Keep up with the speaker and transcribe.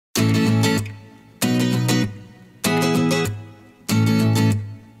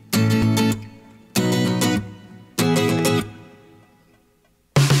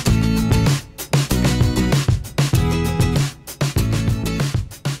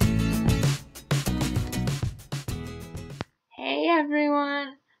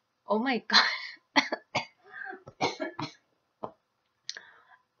everyone. Oh my god.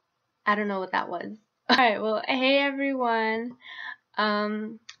 I don't know what that was. Alright, well, hey everyone.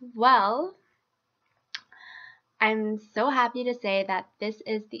 Well, I'm so happy to say that this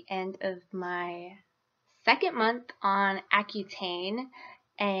is the end of my second month on Accutane,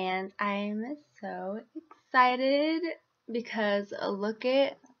 and I'm so excited because look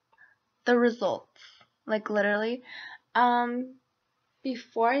at the results. Like literally.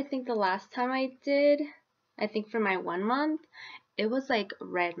 Before, I think the last time I did, I think for my 1 month, it was like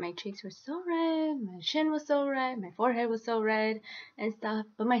red. My cheeks were so red, my chin was so red, my forehead was so red and stuff.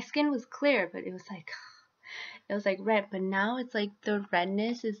 But my skin was clear, but it was like red. But now it's like the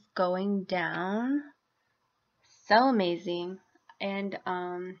redness is going down. So amazing. And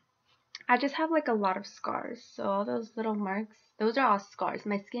I just have like a lot of scars. So all those little marks, those are all scars.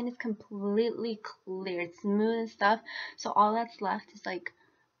 My skin is completely clear. It's smooth and stuff. So all that's left is like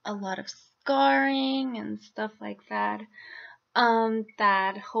a lot of scarring and stuff like that.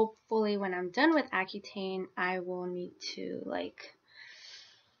 That hopefully when I'm done with Accutane, I will need to like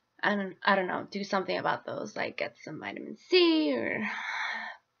I don't know, do something about those, like get some vitamin C or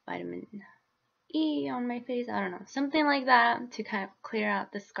vitamin E on my face. I don't know, something like that to kind of clear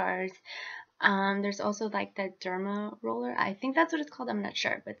out the scars. There's also like the derma roller. I think that's what it's called. I'm not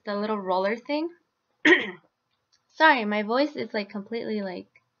sure, but the little roller thing. Sorry, my voice is like completely like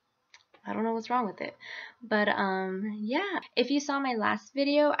I don't know what's wrong with it. But yeah, if you saw my last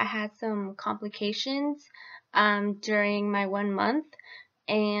video, I had some complications during my 1 month,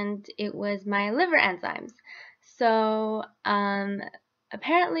 and it was my liver enzymes. So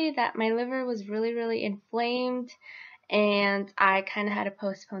apparently that my liver was really inflamed, and I kind of had to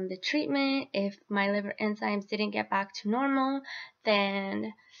postpone the treatment. If my liver enzymes didn't get back to normal,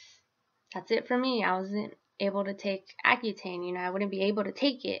 then that's it for me. I wasn't able to take Accutane, you know, I wouldn't be able to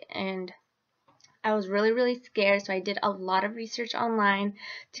take it, and I was really scared. So I did a lot of research online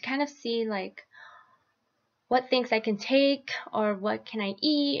to kind of see like what things I can take or what can I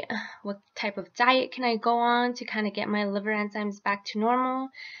eat, what type of diet can I go on to kind of get my liver enzymes back to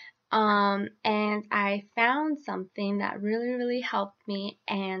normal. And I found something that really helped me,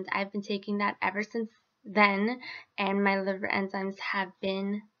 and I've been taking that ever since then, and my liver enzymes have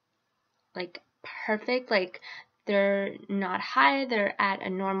been like perfect. Like they're not high, they're at a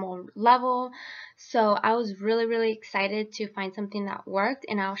normal level. So I was really excited to find something that worked,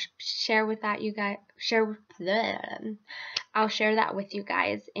 and I'll share that with you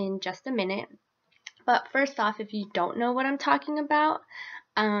guys in just a minute. But first off, if you don't know what I'm talking about,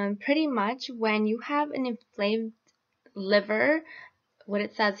 pretty much when you have an inflamed liver, what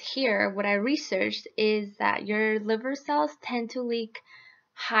it says here, what I researched, is that your liver cells tend to leak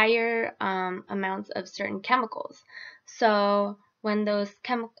higher amounts of certain chemicals. So when those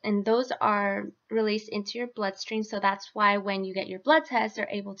those are released into your bloodstream, so that's why when you get your blood test, they're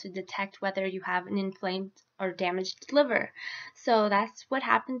able to detect whether you have an inflamed or damaged liver. So that's what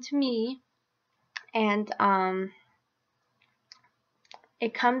happened to me, and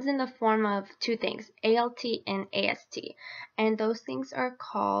it comes in the form of two things, ALT and AST, and those things are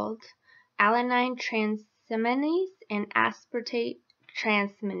called alanine transaminase and aspartate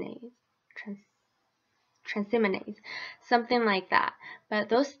transaminase, something like that. But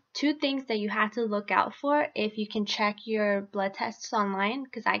those two things that you have to look out for, if you can check your blood tests online,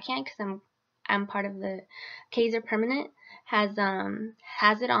 because I can't, because I'm part of the Kaiser Permanent, has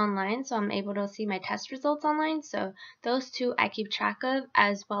it online, so I'm able to see my test results online. So those two I keep track of,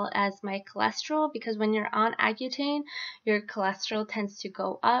 as well as my cholesterol, because when you're on Accutane, your cholesterol tends to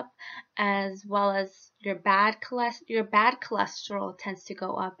go up, as well as your bad cholesterol tends to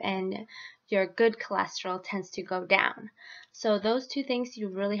go up, and your good cholesterol tends to go down. So those two things you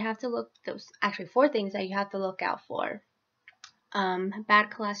really have to look, those actually 4 things that you have to look out for.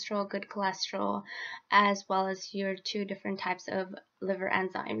 Bad cholesterol, good cholesterol, as well as your 2 different types of liver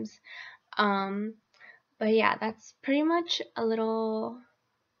enzymes. But yeah, that's pretty much a little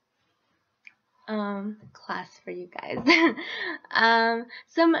class for you guys.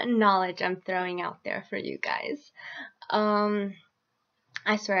 Some knowledge I'm throwing out there for you guys.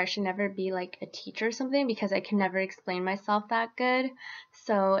 I swear I should never be like a teacher or something, because I can never explain myself that good.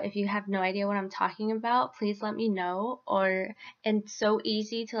 So if you have no idea what I'm talking about, please let me know. And it's so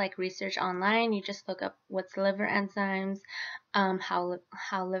easy to like research online. You just look up what's liver enzymes, how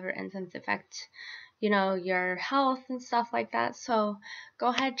liver enzymes affect, you know, your health and stuff like that. So go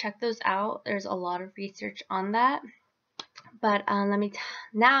ahead, check those out. There's a lot of research on that. But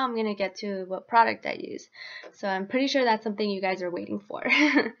now I'm gonna get to what product I use. So I'm pretty sure that's something you guys are waiting for.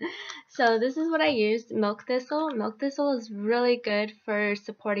 So this is what I used, milk thistle. Milk thistle is really good for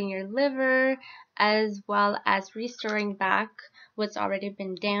supporting your liver as well as restoring back what's already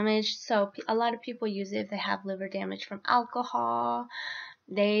been damaged. So a lot of people use it if they have liver damage from alcohol.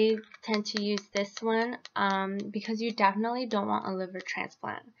 They tend to use this one because you definitely don't want a liver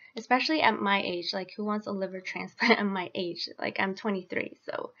transplant, especially at my age. Like, who wants a liver transplant at my age? Like, I'm 23,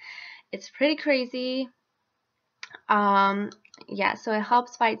 so it's pretty crazy. Yeah, so it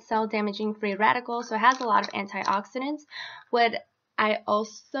helps fight cell damaging free radicals, so it has a lot of antioxidants. What I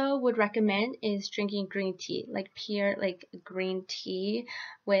also would recommend is drinking green tea, like pure green tea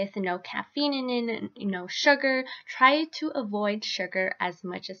with no caffeine in it and no sugar. Try to avoid sugar as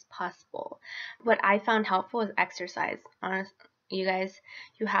much as possible. What I found helpful is exercise. Honestly, you guys,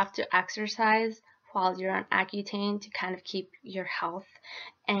 you have to exercise while you're on Accutane to kind of keep your health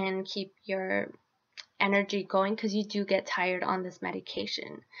and keep your energy going, because you do get tired on this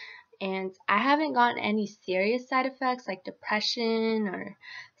medication. And I haven't gotten any serious side effects like depression or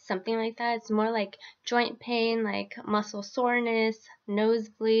something like that. It's more like joint pain, like muscle soreness,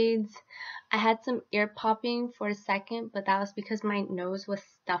 nosebleeds. I had some ear popping for a second, but that was because my nose was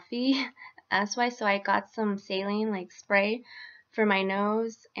stuffy. That's why. So I got some saline like spray for my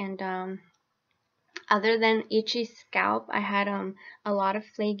nose. And other than itchy scalp, I had a lot of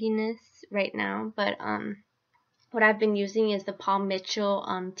flagginess right now, but what I've been using is the Paul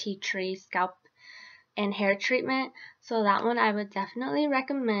Mitchell tea tree scalp and hair treatment. So that one I would definitely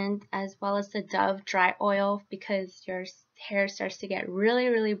recommend, as well as the Dove dry oil, because your hair starts to get really,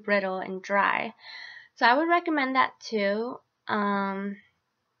 really brittle and dry. So I would recommend that too. Other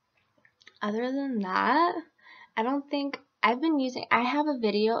than that, I don't think I have a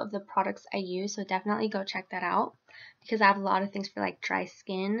video of the products I use, so definitely go check that out, because I have a lot of things for like dry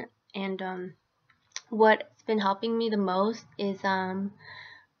skin. And what's been helping me the most is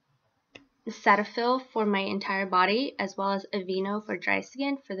Cetaphil for my entire body, as well as Aveeno for dry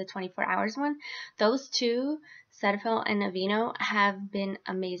skin for the 24 hours one. Those two, Cetaphil and Aveeno, have been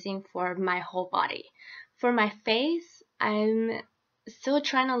amazing for my whole body. For my face, I'm still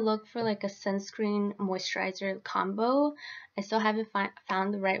trying to look for like a sunscreen moisturizer combo. I still haven't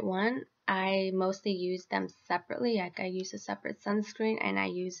found the right one. I mostly use them separately. Like, I use a separate sunscreen, and I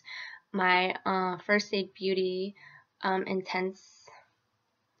use my First Aid Beauty intense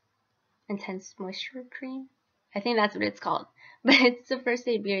moisture cream. I think that's what it's called. But it's the First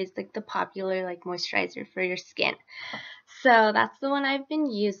Aid Beauty. It's like the popular like moisturizer for your skin. So that's the one I've been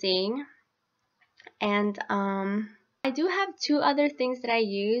using. And I do have two other things that I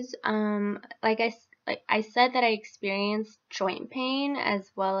use. Like I said that I experienced joint pain as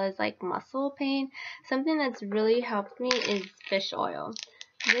well as like muscle pain. Something that's really helped me is fish oil.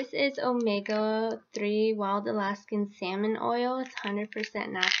 This is omega-3 wild Alaskan salmon oil. It's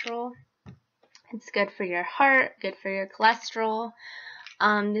 100% natural. It's good for your heart, good for your cholesterol.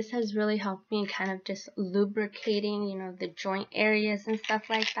 This has really helped me kind of just lubricating, you know, the joint areas and stuff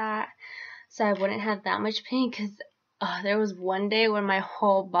like that, so I wouldn't have that much pain, because there was one day where my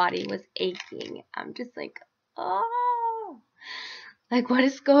whole body was aching. I'm just like, oh, like, what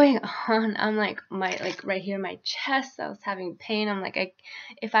is going on? I'm like, right here in my chest, I was having pain. I'm like,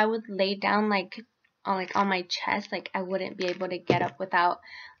 if I would lay down on my chest, like, I wouldn't be able to get up without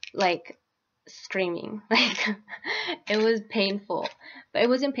like screaming. Like, it was painful, but it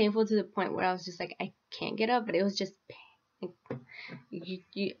wasn't painful to the point where I was just like, I can't get up, but it was just pain.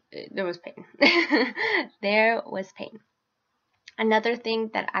 There was pain. There was pain. Another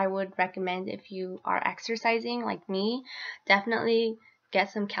thing that I would recommend if you are exercising like me, definitely get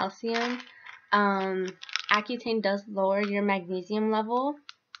some calcium. Accutane does lower your magnesium level.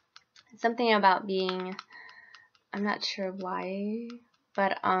 Something about being, I'm not sure why,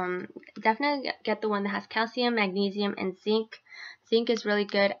 but definitely get the one that has calcium, magnesium, and zinc. Zinc is really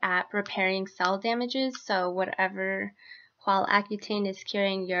good at repairing cell damages, so while Accutane is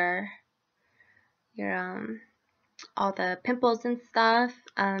curing your all the pimples and stuff,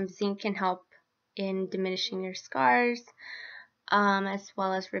 zinc can help in diminishing your scars, as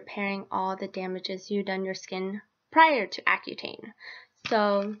well as repairing all the damages you've done your skin prior to Accutane.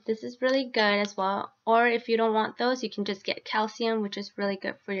 So this is really good as well. Or if you don't want those, you can just get calcium, which is really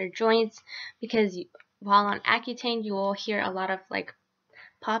good for your joints, because while on Accutane, you will hear a lot of like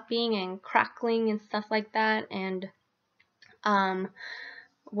popping and crackling and stuff like that. And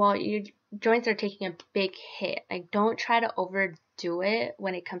well, your joints are taking a big hit. Like, don't try to overdo it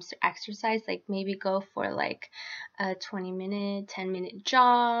when it comes to exercise. Like, maybe go for like a 20-minute, 10-minute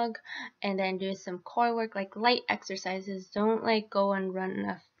jog, and then do some core work, like light exercises. Don't like go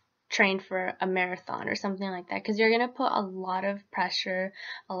and train for a marathon or something like that, because you're gonna put a lot of pressure,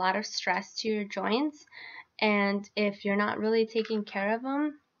 a lot of stress to your joints, and if you're not really taking care of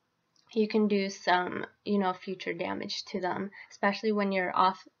them, you can do some, future damage to them, especially when you're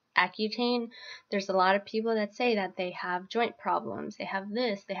off Accutane. There's a lot of people that say that they have joint problems, they have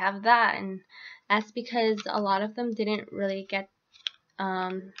this, they have that, and that's because a lot of them didn't really get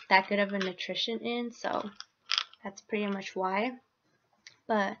that good of a nutrition in, so that's pretty much why.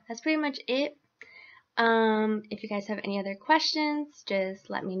 But that's pretty much it. If you guys have any other questions, just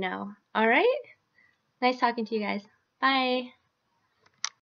let me know. Alright? Nice talking to you guys. Bye!